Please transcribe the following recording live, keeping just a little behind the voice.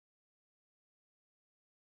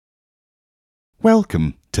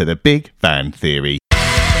Welcome to the Big Van Theory.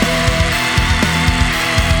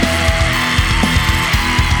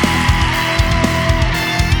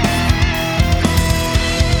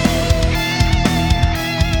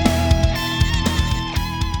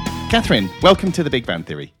 Katherine, welcome to the Big Van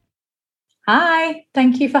Theory. Hi,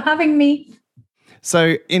 thank you for having me.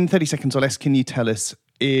 So in 30 seconds or less, can you tell us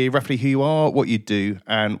roughly who you are, what you do,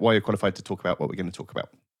 and why you're qualified to talk about what we're going to talk about?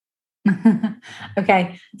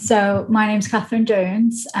 Okay, so my name's Katherine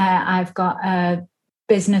Jones. I've got a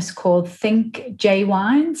business called ThinK J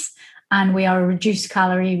Wines, and we are a reduced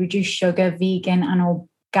calorie, reduced sugar, vegan and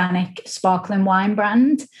organic sparkling wine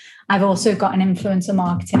brand. I've also got an influencer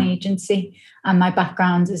marketing agency, and my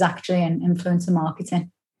background is actually in influencer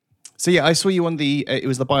marketing. So yeah, I saw you on it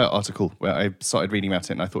was the Bio article where I started reading about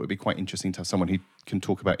it, and I thought it'd be quite interesting to have someone who can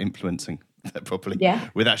talk about influencing properly,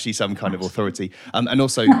 with actually some kind of authority. And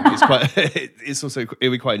also, it'd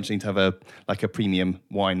be quite interesting to have a premium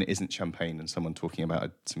wine that isn't champagne and someone talking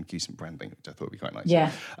about some decent branding, which I thought would be quite nice.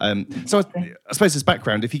 Yeah. So I suppose as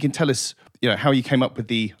background, if you can tell us, how you came up with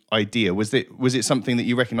the idea. Was it something that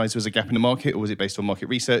you recognised was a gap in the market, or was it based on market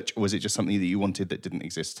research, or was it just something that you wanted that didn't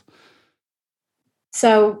exist?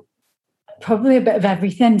 So probably a bit of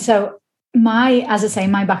everything. So my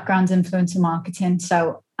background's influencer marketing.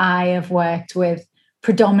 So I have worked with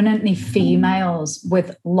predominantly females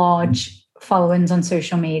with large followings on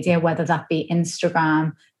social media, whether that be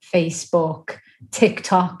Instagram, Facebook,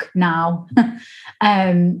 TikTok now.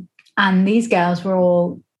 And these girls were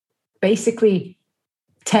all basically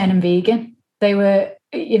turning vegan. They were,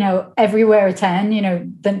 everywhere a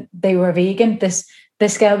 10, then they were vegan.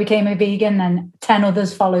 This girl became a vegan, then 10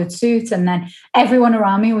 others followed suit, and then everyone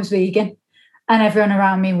around me was vegan, and everyone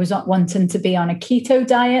around me was not wanting to be on a keto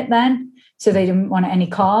diet then. So they didn't want any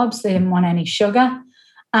carbs, they didn't want any sugar.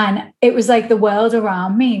 And it was like the world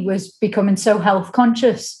around me was becoming so health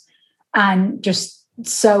conscious and just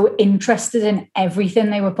so interested in everything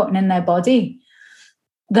they were putting in their body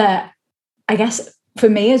that I guess for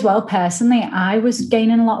me as well, personally, I was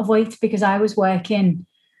gaining a lot of weight because I was working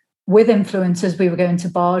with influencers. We were going to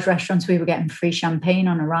bars, restaurants, we were getting free champagne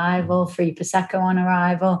on arrival, free Prosecco on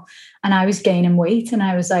arrival. And I was gaining weight, and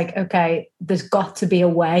I was like, okay, there's got to be a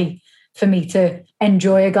way for me to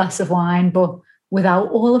enjoy a glass of wine, but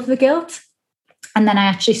without all of the guilt. And then I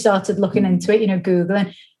actually started looking into it,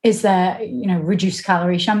 Googling, is there, reduced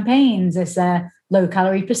calorie champagnes? Is there low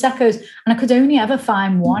calorie Proseccos? And I could only ever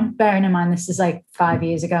find one, bearing in mind this is like 5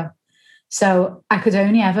 years ago. So I could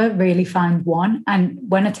only ever really find one. And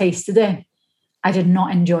when I tasted it, I did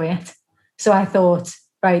not enjoy it. So I thought,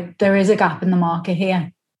 right, there is a gap in the market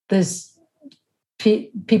here. There's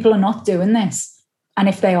people are not doing this. And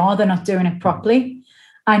if they are, they're not doing it properly.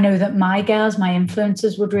 I know that my girls, my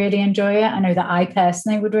influencers would really enjoy it. I know that I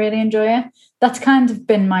personally would really enjoy it. That's kind of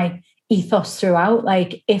been my ethos throughout.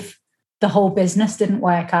 Like, if the whole business didn't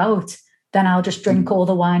work out, then I'll just drink all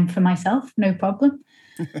the wine for myself, no problem.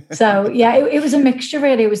 So yeah, it was a mixture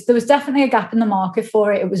really. There was definitely a gap in the market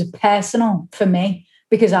for it. It was personal for me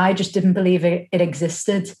because I just didn't believe it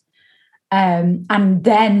existed. And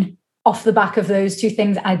then off the back of those two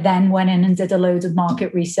things, I then went in and did a load of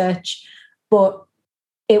market research. But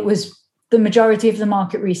it was the majority of the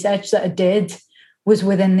market research that I did was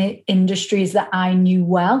within the industries that I knew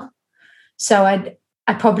well. So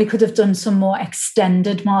I probably could have done some more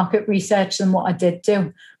extended market research than what I did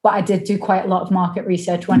do. But I did do quite a lot of market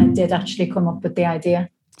research when I did actually come up with the idea.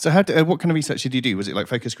 So what kind of research did you do? Was it like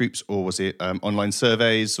focus groups, or was it online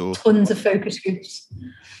surveys? Or tons of focus groups?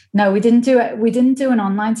 No, we didn't do it. We didn't do an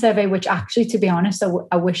online survey, which actually, to be honest,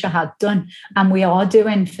 I wish I had done. And we are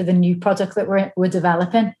doing for the new product that we're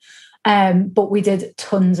developing. But we did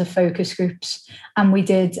tons of focus groups, and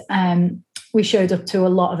we showed up to a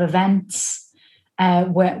lot of events.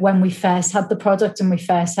 When we first had the product and we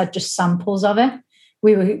first had just samples of it,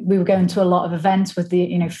 we were going to a lot of events with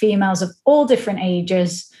the females of all different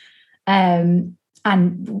ages, and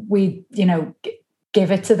we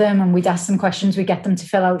give it to them, and we'd ask them questions, we get them to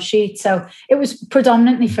fill out sheets. So it was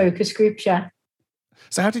predominantly focus groups, yeah.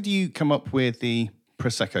 So how did you come up with the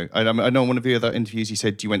Prosecco? I know in one of your other interviews you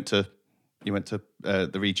said you went to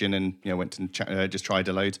the region and went and just tried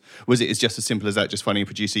a load. Was it just as simple as that? Just finding a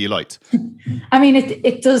producer you liked? I mean,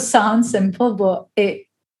 it does sound simple, but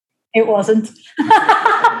it wasn't.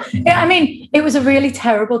 I mean, it was a really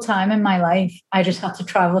terrible time in my life. I just had to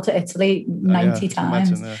travel to Italy 90 times.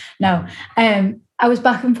 Imagine, yeah. No, I was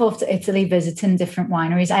back and forth to Italy visiting different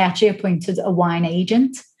wineries. I actually appointed a wine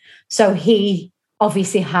agent, so he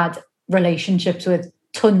obviously had relationships with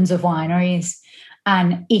tons of wineries.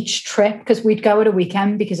 And each trip, because we'd go at a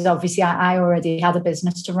weekend, because obviously I already had a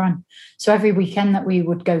business to run. So every weekend that we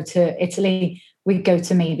would go to Italy, we'd go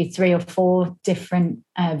to maybe 3 or 4 different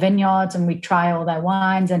vineyards, and we'd try all their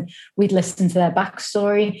wines and we'd listen to their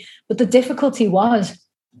backstory. But the difficulty was,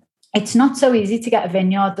 it's not so easy to get a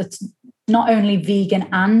vineyard that's not only vegan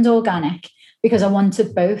and organic, because I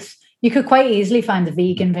wanted both. You could quite easily find a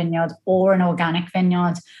vegan vineyard or an organic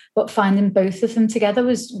vineyard, but finding both of them together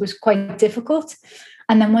was quite difficult.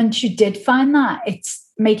 And then once you did find that, it's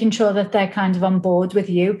making sure that they're kind of on board with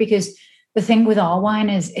you, because the thing with our wine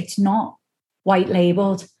is it's not white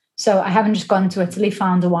labeled. So I haven't just gone to Italy,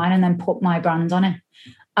 found a wine and then put my brand on it.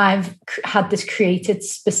 I've had this created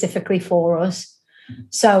specifically for us.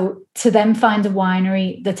 So to then find a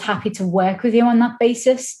winery that's happy to work with you on that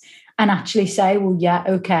basis and actually say, well, yeah,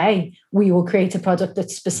 okay, we will create a product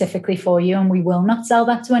that's specifically for you and we will not sell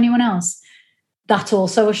that to anyone else, that's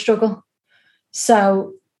also a struggle.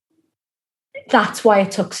 So that's why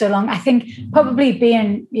it took so long. I think probably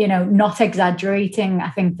being, not exaggerating, I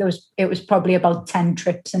think it was probably about 10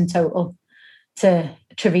 trips in total to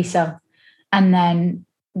Treviso. And then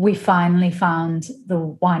we finally found the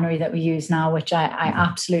winery that we use now, which I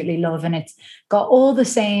absolutely love. And it's got all the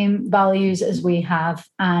same values as we have.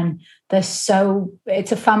 And it's a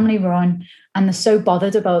family run, and they're so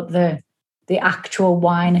bothered about the actual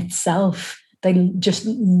wine itself. They just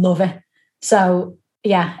love it. So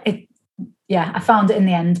I found it in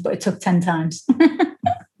the end, but it took 10 times.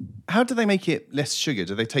 How do they make it less sugar?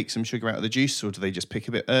 Do they take some sugar out of the juice, or do they just pick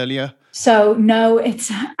a bit earlier? So no, it's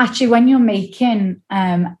actually when you're making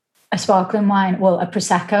a sparkling wine, well, a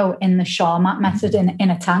Prosecco in the Charmat method in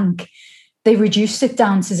a tank, they reduced it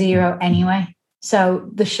down to 0 anyway. So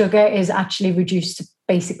the sugar is actually reduced to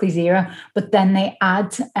basically 0, but then they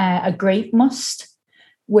add a grape must,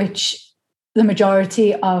 which the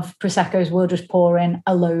majority of Proseccos will just pour in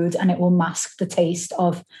a load, and it will mask the taste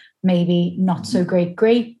of maybe not so great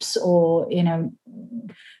grapes, or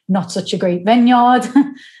not such a great vineyard.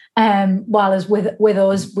 While with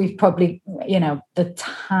us, we've probably the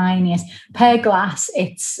tiniest per glass,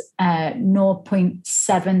 it's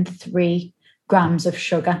 0.73 grams of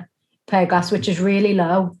sugar per glass, which is really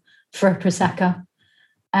low for a Prosecco.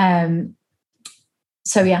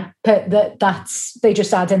 So yeah, they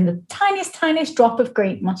just add in the tiniest drop of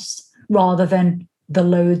grape must rather than the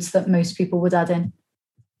loads that most people would add in.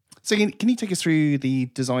 So can you take us through the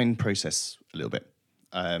design process a little bit?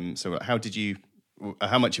 So how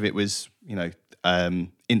much of it was,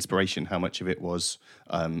 inspiration? How much of it was,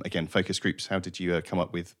 again, focus groups? How did you come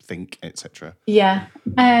up with ThinK, etc.? Yeah.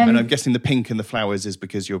 And I'm guessing the pink and the flowers is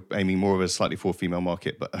because you're aiming more of a slightly for female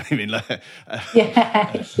market, but I mean...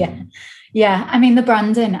 Yeah. I mean, the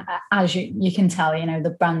branding, as you can tell,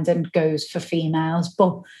 the branding goes for females.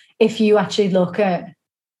 But if you actually look at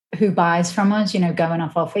who buys from us, going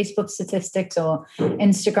off our Facebook statistics or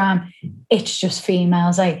Instagram, it's just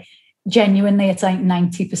females. Like, genuinely, it's like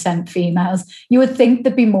 90% females. You would think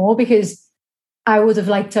there'd be more, because I would have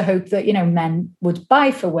liked to hope that, men would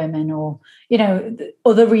buy for women, or,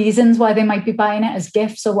 other reasons why they might be buying it as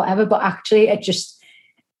gifts or whatever. But actually,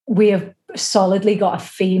 we have solidly got a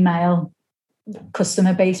female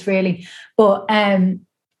customer base, really. But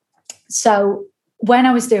so when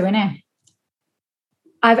I was doing it,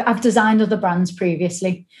 I've designed other brands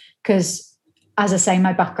previously, because, as I say,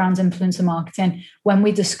 my background's influencer marketing. When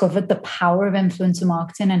we discovered the power of influencer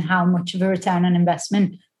marketing and how much of a return on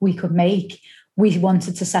investment we could make, we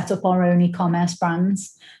wanted to set up our own e-commerce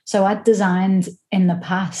brands. So I'd designed in the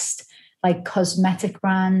past like cosmetic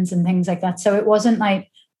brands and things like that. So it wasn't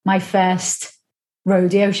like my first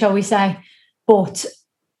rodeo, shall we say, but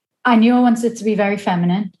I knew I wanted it to be very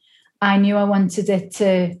feminine. I knew I wanted it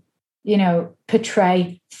to,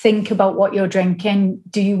 portray, think about what you're drinking.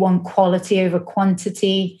 Do you want quality over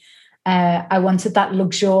quantity? I wanted that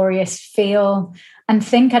luxurious feel. And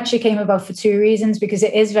ThinK actually came about for 2 reasons, because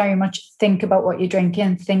it is very much think about what you're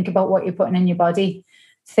drinking, think about what you're putting in your body,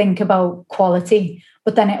 think about quality.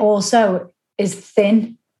 But then it also is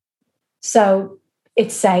thin. So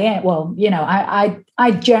it's saying, well,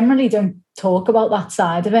 I generally don't talk about that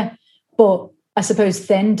side of it, but I suppose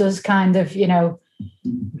thin does kind of,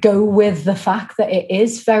 go with the fact that it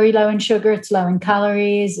is very low in sugar, it's low in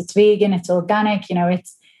calories, it's vegan, it's organic,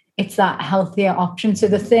 it's that healthier option. So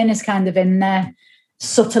the thin is kind of in there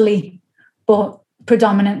subtly, but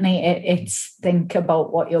predominantly it's think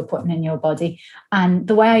about what you're putting in your body. And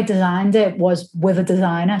the way I designed it was with a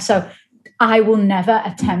designer. So I will never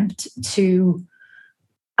attempt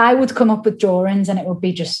I would come up with drawings and it would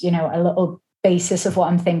be just, a little basis of what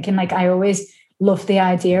I'm thinking. Like, I always love the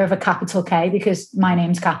idea of a capital K, because my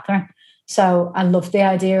name's Katherine. So I loved the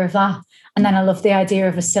idea of that. And then I loved the idea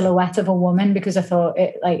of a silhouette of a woman because I thought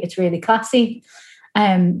it's really classy.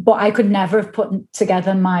 But I could never have put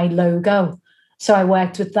together my logo. So I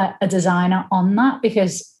worked with a designer on that,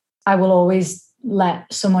 because I will always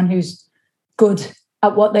let someone who's good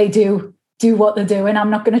at what they do what they're doing. I'm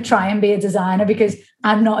not going to try and be a designer because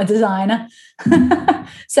I'm not a designer.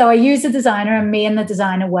 So I used a designer, and me and the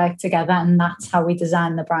designer worked together, and that's how we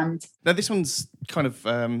designed the brand. Now, this one's kind of,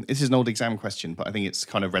 this is an old exam question, but I think it's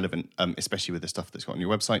kind of relevant, especially with the stuff that's got on your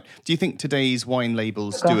website. Do you think today's wine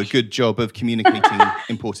labels do a good job of communicating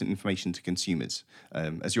important information to consumers?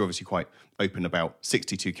 As you're obviously quite open about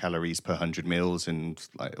 62 calories per 100 mils and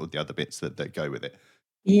like all the other bits that go with it.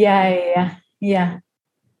 Yeah.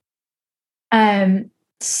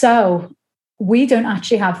 So we don't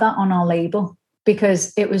actually have that on our label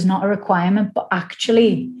because it was not a requirement, but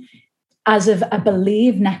actually, as of, I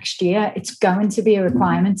believe, next year, it's going to be a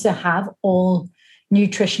requirement to have all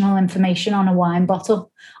nutritional information on a wine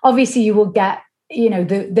bottle. Obviously, you will get,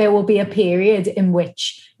 there will be a period in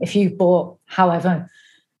which if you bought however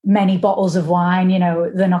many bottles of wine, you're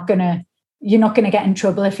not going to get in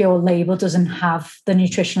trouble if your label doesn't have the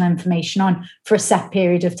nutritional information on for a set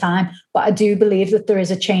period of time. But I do believe that there is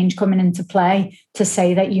a change coming into play to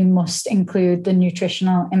say that you must include the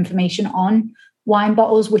nutritional information on wine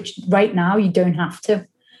bottles, which right now you don't have to.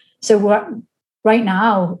 So right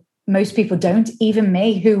now, most people don't, even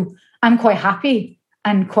me, who I'm quite happy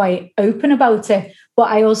and quite open about it. But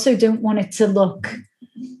I also don't want it to look,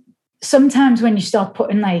 sometimes when you start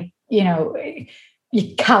putting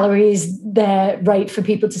your calories there right for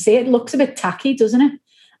people to see, it looks a bit tacky, doesn't it?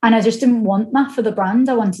 And I just didn't want that for the brand.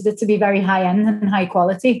 I wanted it to be very high end and high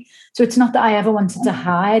quality. So it's not that I ever wanted to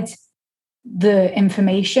hide the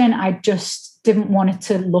information. I just didn't want it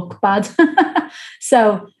to look bad.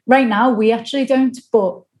 So right now we actually don't,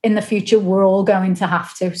 but in the future we're all going to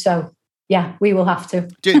have to. So yeah, we will have to.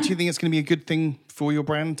 Do you think it's going to be a good thing for your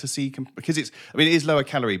brand to see? Because it is lower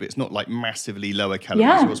calorie, but it's not like massively lower calories.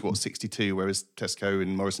 Yeah. Yours, 62, whereas Tesco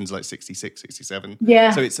and Morrison's like 66, 67.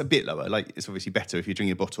 Yeah. So it's a bit lower. Like, it's obviously better if you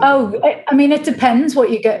drink a bottle. Oh, it depends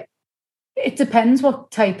what you get. It depends what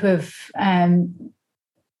type of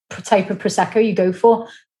Prosecco you go for.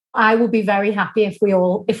 I will be very happy if we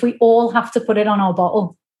all have to put it on our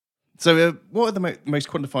bottle. So what are the most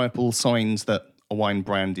quantifiable signs that a wine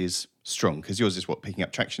brand is strong? Because yours is picking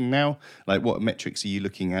up traction now. Like, what metrics are you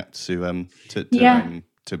looking at to that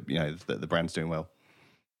the brand's doing well?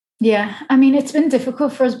 Yeah, it's been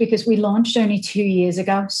difficult for us because we launched only 2 years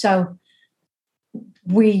ago. So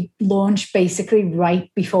we launched basically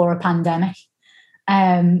right before a pandemic.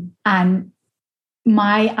 And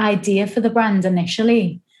my idea for the brand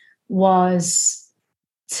initially was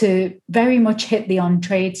to very much hit the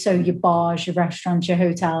on-trade, so your bars, your restaurants, your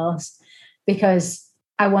hotels, because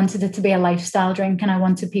I wanted it to be a lifestyle drink and I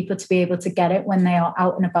wanted people to be able to get it when they are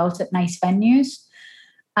out and about at nice venues.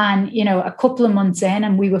 And, a couple of months in,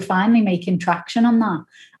 and we were finally making traction on that.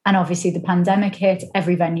 And obviously the pandemic hit,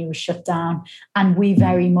 every venue was shut down. And we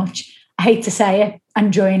very much, I hate to say it,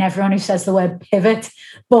 and join everyone who says the word pivot,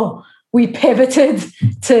 but we pivoted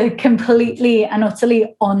to completely and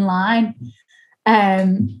utterly online.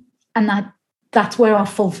 And that's where our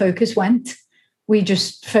full focus went. We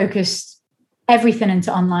just focused everything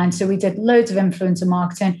into online. So we did loads of influencer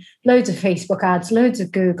marketing, loads of Facebook ads, loads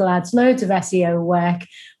of Google ads, loads of SEO work.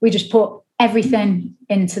 We just put everything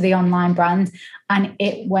into the online brand, and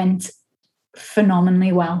it went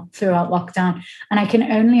phenomenally well throughout lockdown. And I can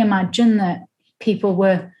only imagine that people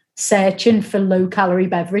were searching for low calorie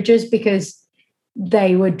beverages because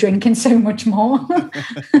they were drinking so much more.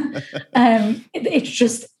 It's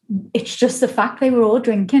just the fact they were all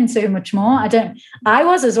drinking so much more. I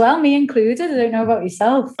was as well, me included. I don't know about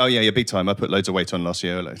yourself. Oh yeah, big time. I put loads of weight on last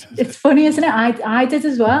year. It's funny, isn't it? I did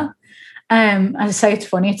as well. I say it's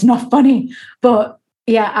funny, it's not funny. But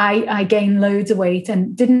yeah, I gained loads of weight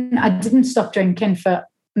and I didn't stop drinking for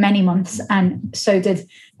many months. And so did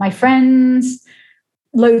my friends,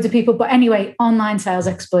 loads of people. But anyway, online sales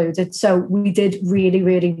exploded. So we did really,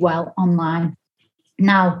 really well online.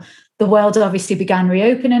 Now, the world obviously began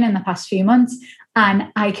reopening in the past few months,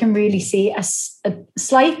 and I can really see a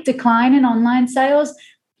slight decline in online sales,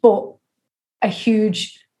 but a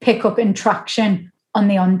huge pickup in traction on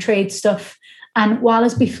the on-trade stuff. And while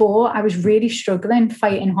as before, I was really struggling,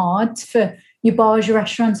 fighting hard for your bars, your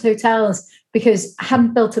restaurants, hotels, because I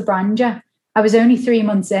hadn't built a brand yet. I was only 3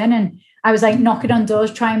 months in, and I was like knocking on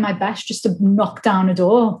doors, trying my best just to knock down a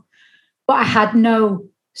door. But I had no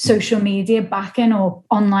social media backing or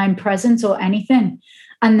online presence or anything.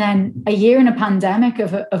 And then a year in a pandemic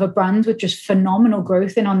of a brand with just phenomenal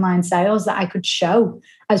growth in online sales that I could show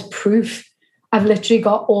as proof. I've literally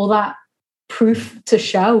got all that proof to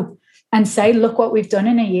show and say, look what we've done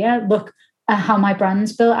in a year. Look at how my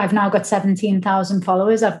brand's built. I've now got 17,000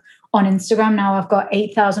 followers. On Instagram now, I've got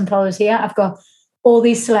 8,000 followers here. I've got all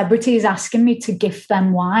these celebrities asking me to gift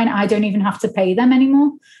them wine. I don't even have to pay them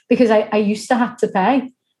anymore because I used to have to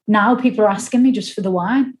pay. Now people are asking me just for the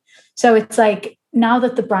wine. So it's like, now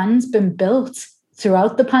that the brand's been built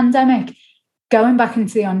throughout the pandemic, going back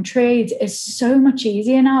into the on-trade is so much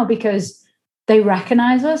easier now because they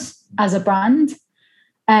recognize us as a brand.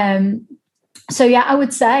 So yeah, I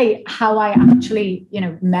would say how I actually,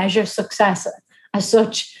 measure success as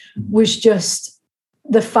such was just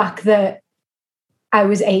the fact that I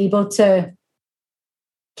was able to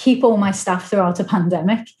keep all my staff throughout a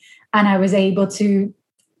pandemic, and I was able to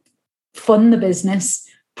fund the business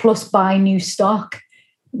plus buy new stock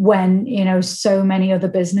when, so many other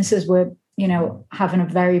businesses were, having a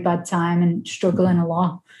very bad time and struggling a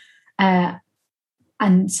lot.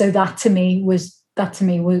 And so that to me was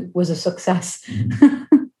a success.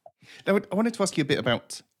 Now, I wanted to ask you a bit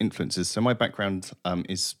about influencers. So my background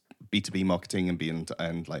is B2B marketing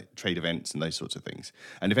and like trade events and those sorts of things.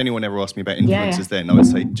 And if anyone ever asked me about influencers, then I would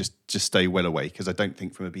say just stay well away, because I don't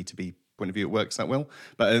think from a B2B point of view it works that well.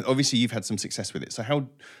 But obviously you've had some success with it. So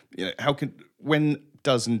when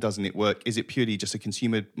does and doesn't it work? Is it purely just a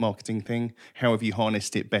consumer marketing thing? How have you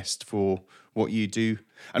harnessed it best for what you do?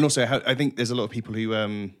 And also, I think there's a lot of people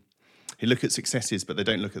who look at successes, but they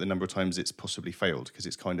don't look at the number of times it's possibly failed, because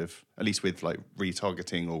it's kind of, at least with like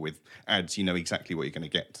retargeting or with ads, you know exactly what you're going to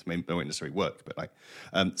get. I mean, they won't necessarily work, but like,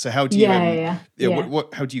 so how do you, how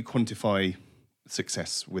do you quantify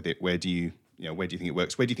success with it? Where do you think it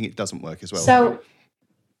works? Where do you think it doesn't work as well? So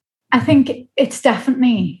I think it's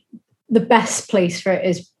definitely the best place for it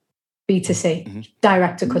is B2C,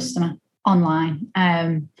 direct to customer online,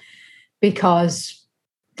 because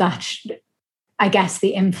I guess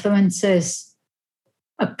the influencers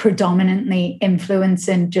are predominantly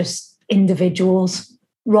influencing just individuals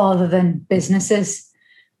rather than businesses.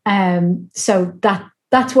 So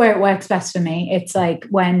that's where it works best for me. It's like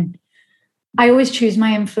when I always choose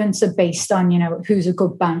my influencer based on, who's a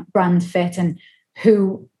good brand fit and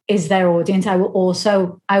who is their audience. I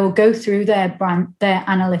will go through their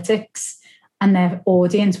analytics and their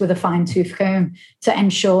audience with a fine-tooth comb to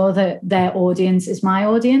ensure that their audience is my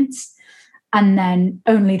audience. And then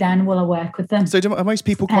only then will I work with them. So are most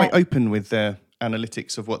people quite open with their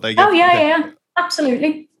analytics of what they get? Oh, yeah,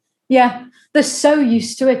 absolutely. Yeah, they're so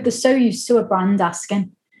used to it. They're so used to a brand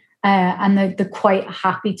asking, and they're quite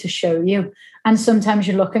happy to show you. And sometimes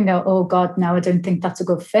you look and go, oh, God, no, I don't think that's a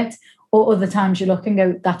good fit. Or other times you look and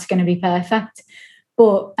go, that's going to be perfect.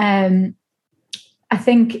 But I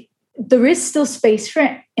think there is still space for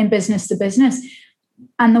it in business to business.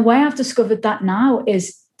 And the way I've discovered that now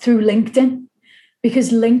is through LinkedIn,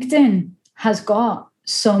 because LinkedIn has got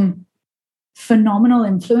some phenomenal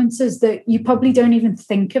influencers that you probably don't even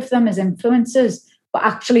think of them as influencers, but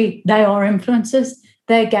actually they are influencers.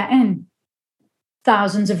 They're getting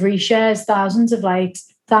thousands of reshares, thousands of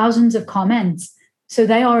likes, thousands of comments. So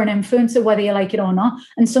they are an influencer, whether you like it or not.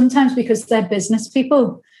 And sometimes because they're business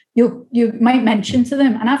people, you might mention to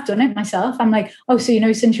them, and I've done it myself. I'm like, oh,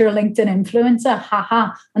 so since you're a LinkedIn influencer,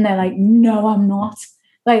 haha. And they're like, no, I'm not.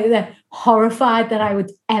 Like, they're horrified that I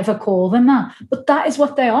would ever call them that. But that is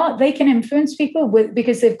what they are. They can influence people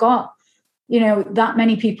because they've got, that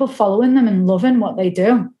many people following them and loving what they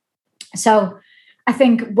do. So I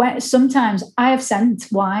think sometimes I have sent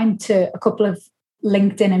wine to a couple of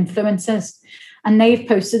LinkedIn influencers and they've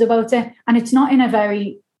posted about it. And it's not in a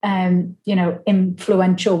very,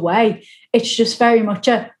 influential way. It's just very much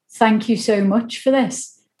a thank you so much for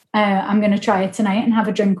this. I'm going to try it tonight and have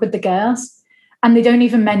a drink with the girls. And they don't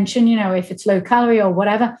even mention, if it's low calorie or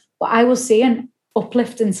whatever, but I will see an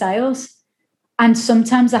uplift in sales. And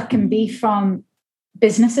sometimes that can be from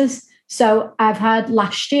businesses. So I've had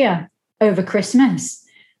last year over Christmas,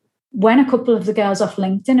 when a couple of the girls off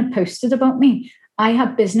LinkedIn had posted about me, I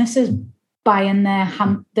had businesses buying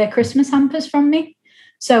their Christmas hampers from me.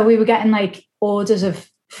 So we were getting like orders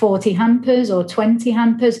of 40 hampers or 20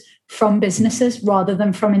 hampers from businesses rather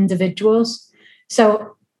than from individuals.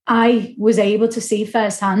 So I was able to see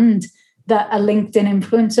firsthand that a LinkedIn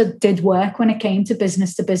influencer did work when it came to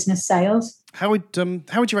business sales. How would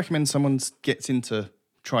you recommend someone gets into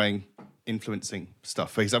trying influencing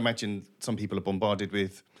stuff? Because I imagine some people are bombarded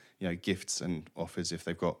with gifts and offers if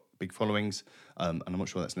they've got big followings, and I'm not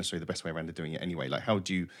sure that's necessarily the best way around of doing it anyway. Like, how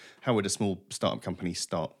would a small startup company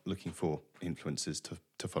start looking for influencers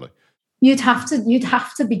to follow? you'd have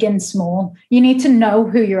to begin small. You need to know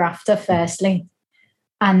who you're after firstly,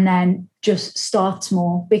 and then just start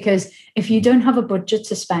small. Because if you don't have a budget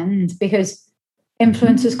to spend, because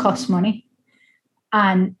influencers cost money,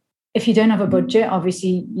 and if you don't have a budget,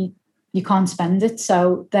 obviously you can't spend it.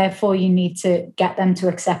 So therefore, you need to get them to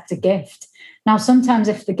accept a gift. Now, sometimes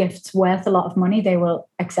if the gift's worth a lot of money, they will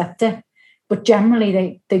accept it. But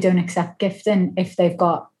generally, they don't accept gifting if they've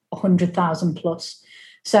got 100,000 plus.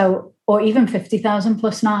 So, or even 50,000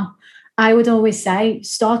 plus now. I would always say,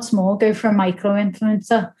 start small, go for a micro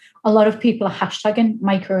influencer. A lot of people are hashtagging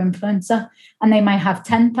micro influencer, and they might have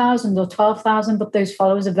 10,000 or 12,000, but those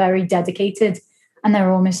followers are very dedicated and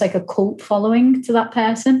they're almost like a cult following to that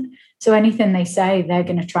person. So anything they say, they're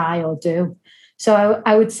going to try or do. So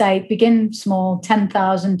I would say begin small,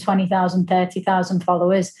 10,000, 20,000, 30,000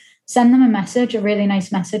 followers. Send them a message, a really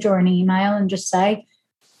nice message or an email, and just say,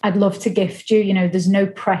 I'd love to gift you. You know, there's no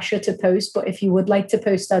pressure to post, but if you would like to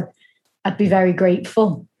post, I'd be very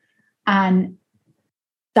grateful. And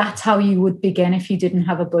that's how you would begin if you didn't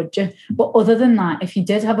have a budget. But other than that, if you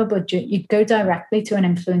did have a budget, you'd go directly to an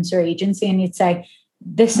influencer agency and you'd say,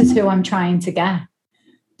 this is who I'm trying to get.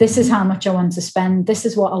 This is how much I want to spend. This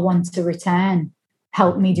is what I want to return.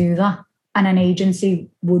 Help me do that. And an agency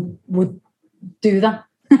would do that.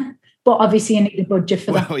 But obviously you need a budget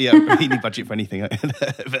for that. Well, yeah, you need budget for anything.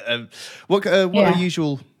 But, what are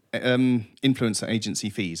usual influencer agency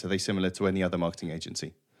fees? Are they similar to any other marketing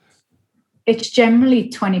agency? It's generally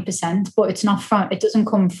 20%, but it doesn't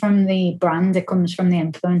come from the brand, it comes from the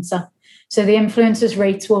influencer. So the influencer's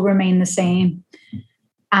rates will remain the same.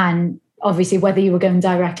 And obviously, whether you were going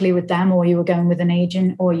directly with them or you were going with an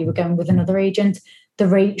agent or you were going with another agent, the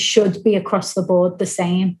rate should be across the board the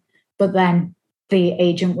same. But then the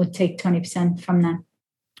agent would take 20% from them.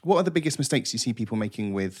 What are the biggest mistakes you see people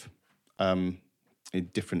making with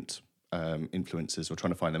different influencers or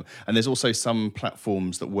trying to find them? And there's also some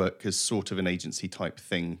platforms that work as sort of an agency type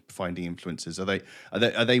thing, finding influencers.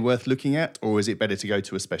 Are they worth looking at, or is it better to go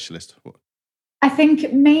to a specialist? I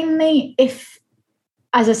think mainly if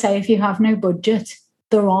you have no budget,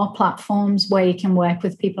 there are platforms where you can work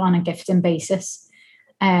with people on a gifting basis.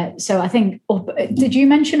 So I think, did you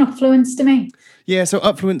mention Upfluence to me? Yeah, so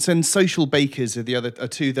Upfluence and Social Bakers are the other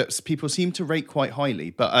two that people seem to rate quite highly,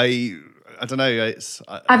 but I don't know.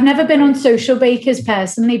 I've never been on Social Bakers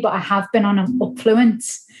personally, but I have been on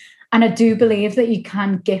Upfluence, and I do believe that you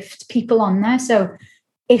can gift people on there. So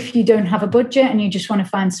if you don't have a budget and you just want to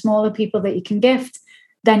find smaller people that you can gift,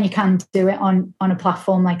 then you can do it on a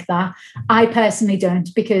platform like that. I personally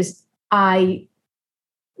don't, because I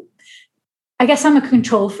guess I'm a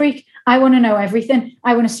control freak. I want to know everything.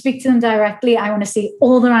 I want to speak to them directly. I want to see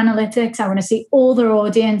all their analytics. I want to see all their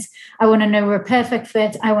audience. I want to know we're a perfect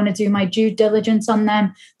fit. I want to do my due diligence on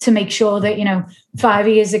them to make sure that, 5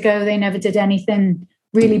 years ago, they never did anything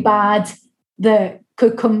really bad that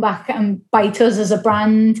could come back and bite us as a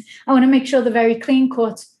brand. I want to make sure they're very clean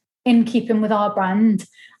cut, in keeping with our brand.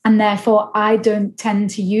 And therefore, I don't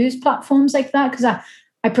tend to use platforms like that, because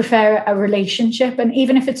I prefer a relationship. And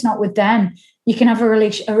even if it's not with them, you can have a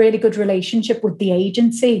really good relationship with the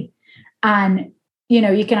agency. And,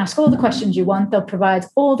 you can ask all the questions you want. They'll provide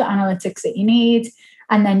all the analytics that you need.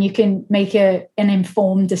 And then you can make an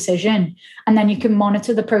informed decision. And then you can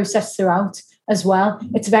monitor the process throughout as well.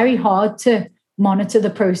 It's very hard to monitor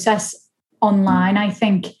the process online, I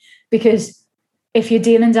think, because if you're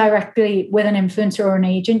dealing directly with an influencer or an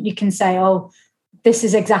agent, you can say, oh, this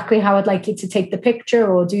is exactly how I'd like you to take the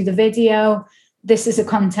picture or do the video. This is a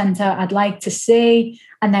content I'd like to see.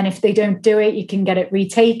 And then if they don't do it, you can get it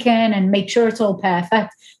retaken and make sure it's all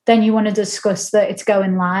perfect. Then you want to discuss that it's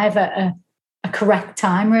going live at a correct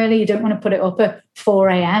time, really. You don't want to put it up at 4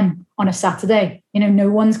 a.m. on a Saturday. No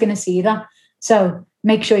one's going to see that. So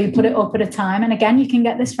make sure you put it up at a time. And again, you can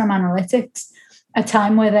get this from analytics, a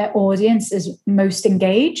time where their audience is most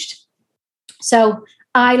engaged. So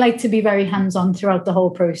I like to be very hands-on throughout the whole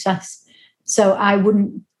process. So I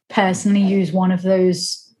wouldn't personally use one of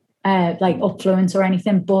those like Upfluence or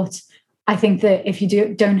anything, but I think that if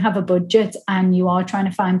you don't have a budget and you are trying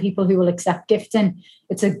to find people who will accept gifting,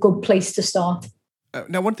 it's a good place to start.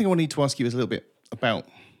 Now, one thing I wanted to ask you is a little bit about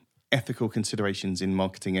ethical considerations in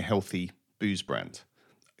marketing a healthy booze brand,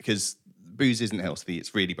 because booze isn't healthy.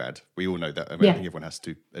 It's really bad. We all know that. I think everyone has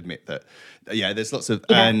to admit that. There's lots of,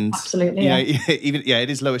 and absolutely, even it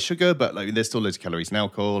is lower sugar, but there's still loads of calories in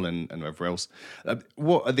alcohol and whatever else.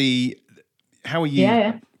 How are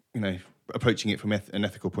you, approaching it from an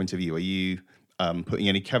ethical point of view? Are you putting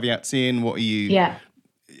any caveats in? What are you?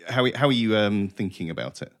 How are you thinking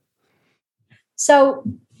about it? So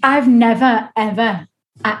I've never ever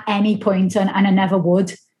at any point, and I never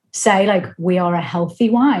would say like we are a healthy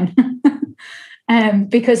wine.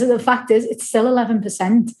 Because of the fact is it's still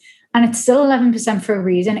 11%, and it's still 11% for a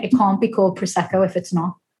reason. It can't be called Prosecco if it's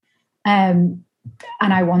not. And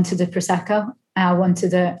I wanted a Prosecco. I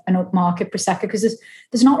wanted an upmarket Prosecco because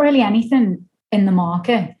there's not really anything in the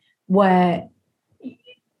market where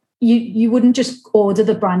you wouldn't just order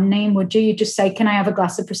the brand name, would you? You just say, can I have a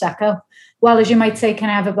glass of Prosecco? Well, as you might say, can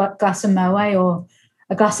I have a glass of Moët or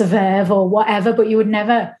a glass of Verve or whatever, but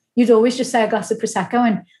you'd always just say a glass of Prosecco.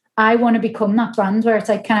 And I want to become that brand where it's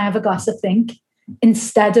like, can I have a glass of ThinK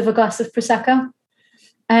instead of a glass of Prosecco?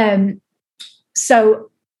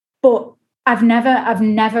 But I've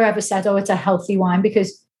never ever said, oh, it's a healthy wine,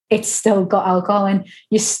 because it's still got alcohol and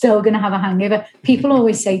you're still going to have a hangover. People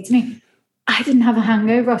always say to me, I didn't have a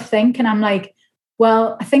hangover off ThinK. And I'm like,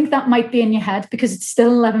 well, I think that might be in your head because it's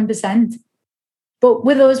still 11%. But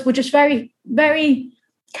with us, we're just very, very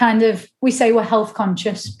kind of, we say we're health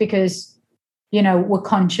conscious because, we're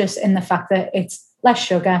conscious in the fact that it's less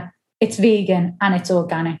sugar, it's vegan, and it's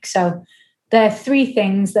organic. So there are three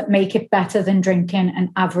things that make it better than drinking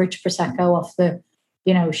an average Prosecco off the,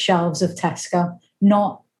 shelves of Tesco.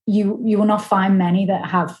 You will not find many that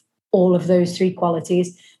have all of those three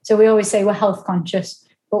qualities. So we always say we're health conscious,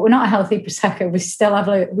 but we're not a healthy Prosecco. We still have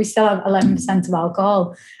 11% of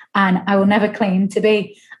alcohol, and I will never claim to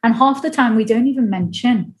be. And half the time we don't even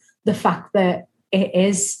mention the fact that it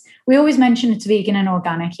is. We always mention it's vegan and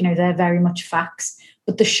organic. They're very much facts.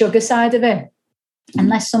 But the sugar side of it,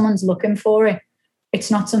 unless someone's looking for it, it's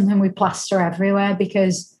not something we plaster everywhere,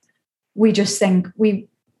 because we just think we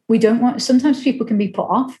don't want. Sometimes people can be put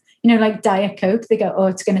off. Like Diet Coke, they go, oh,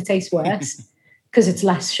 it's going to taste worse because it's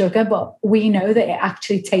less sugar. But we know that it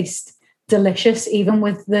actually tastes delicious, even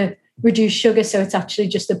with the reduced sugar. So it's actually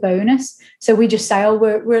just a bonus. So we just say, oh,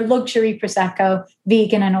 we're a luxury Prosecco,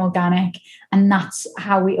 vegan and organic. And that's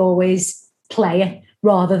how we always play it,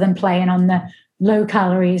 rather than playing on the low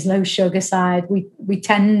calories, low sugar side. We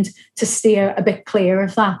tend to steer a bit clear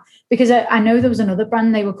of that, because I know there was another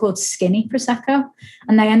brand, they were called Skinny Prosecco,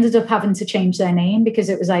 and they ended up having to change their name because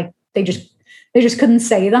it was like they just couldn't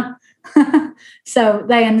say that. So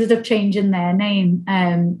they ended up changing their name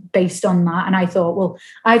based on that. And I thought, well,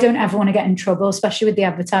 I don't ever want to get in trouble, especially with the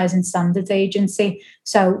Advertising Standards Agency.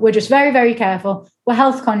 So we're just very, very careful. We're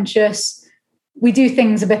health conscious. We do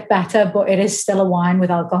things a bit better, but it is still a wine with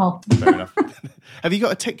alcohol. Fair enough. Have you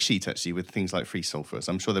got a tech sheet actually with things like free salt for us?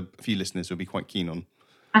 I'm sure a few listeners will be quite keen on.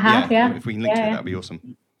 I have, yeah. If we can link to it, that'd be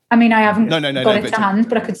awesome. I mean, I haven't got it to hand,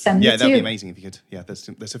 but I could send it to you. Yeah, that'd be amazing if you could. Yeah,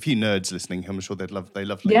 there's a few nerds listening. I'm sure they love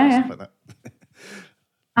labels stuff like that.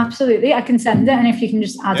 Absolutely, I can send it, and if you can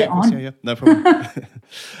just add it on. Yeah, no problem.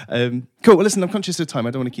 Cool. Well, listen, I'm conscious of time.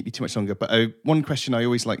 I don't want to keep you too much longer, but one question I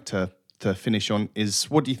always like to finish on is,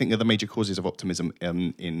 what do you think are the major causes of optimism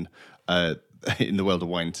in the world of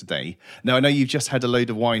wine today? Now, I know you've just had a load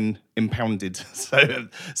of wine impounded, so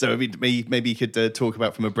I mean, maybe you could talk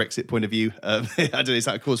about from a Brexit point of view. I don't know, is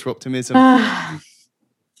that a cause for optimism?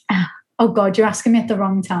 Oh God, you're asking me at the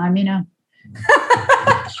wrong time,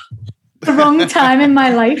 the wrong time in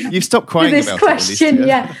my life. You've stopped crying this about question. It, at least,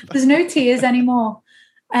 yeah, there's no tears anymore.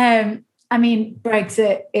 I mean,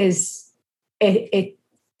 Brexit is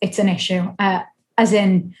it's an issue. As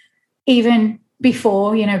in, even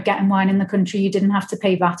before, getting wine in the country, you didn't have to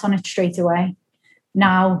pay VAT on it straight away.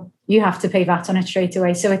 Now you have to pay VAT on it straight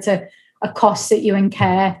away. So it's a cost that you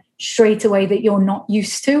incur straight away that you're not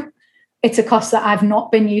used to. It's a cost that I've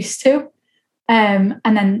not been used to. And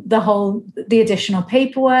then the additional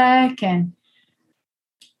paperwork, and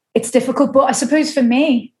it's difficult. But I suppose for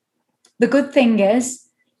me, the good thing is,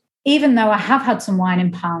 even though I have had some wine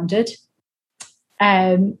impounded,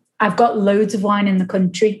 I've got loads of wine in the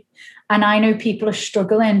country, and I know people are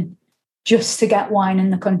struggling just to get wine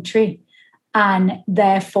in the country. And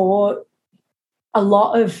therefore, a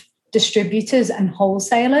lot of distributors and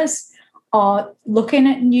wholesalers are looking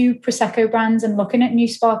at new Prosecco brands and looking at new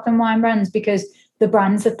sparkling wine brands, because the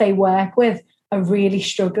brands that they work with are really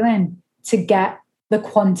struggling to get the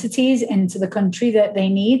quantities into the country that they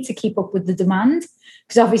need to keep up with the demand.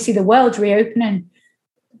 Because obviously the world's reopening.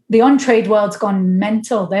 The on-trade world's gone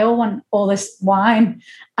mental. They all want all this wine,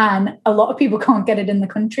 and a lot of people can't get it in the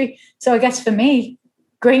country. So I guess for me,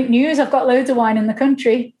 great news. I've got loads of wine in the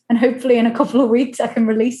country, and hopefully in a couple of weeks I can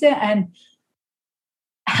release it and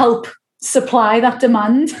help supply that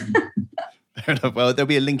demand. Fair enough. Well, there'll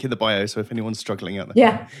be a link in the bio, so if anyone's struggling out there.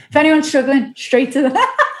 Yeah. If anyone's struggling, straight to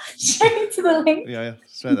the link. Yeah,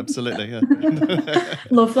 absolutely. Yeah.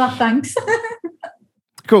 Love that, thanks.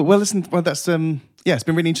 Cool. Well, listen. Well, that's yeah, it's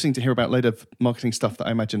been really interesting to hear about a load of marketing stuff that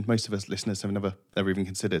I imagine most of us listeners have never even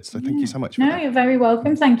considered. So thank you so much for that. You're very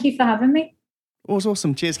welcome. Thank you for having me. It was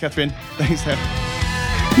awesome. Cheers, Katherine. Thanks, Steph.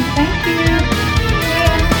 Thank you.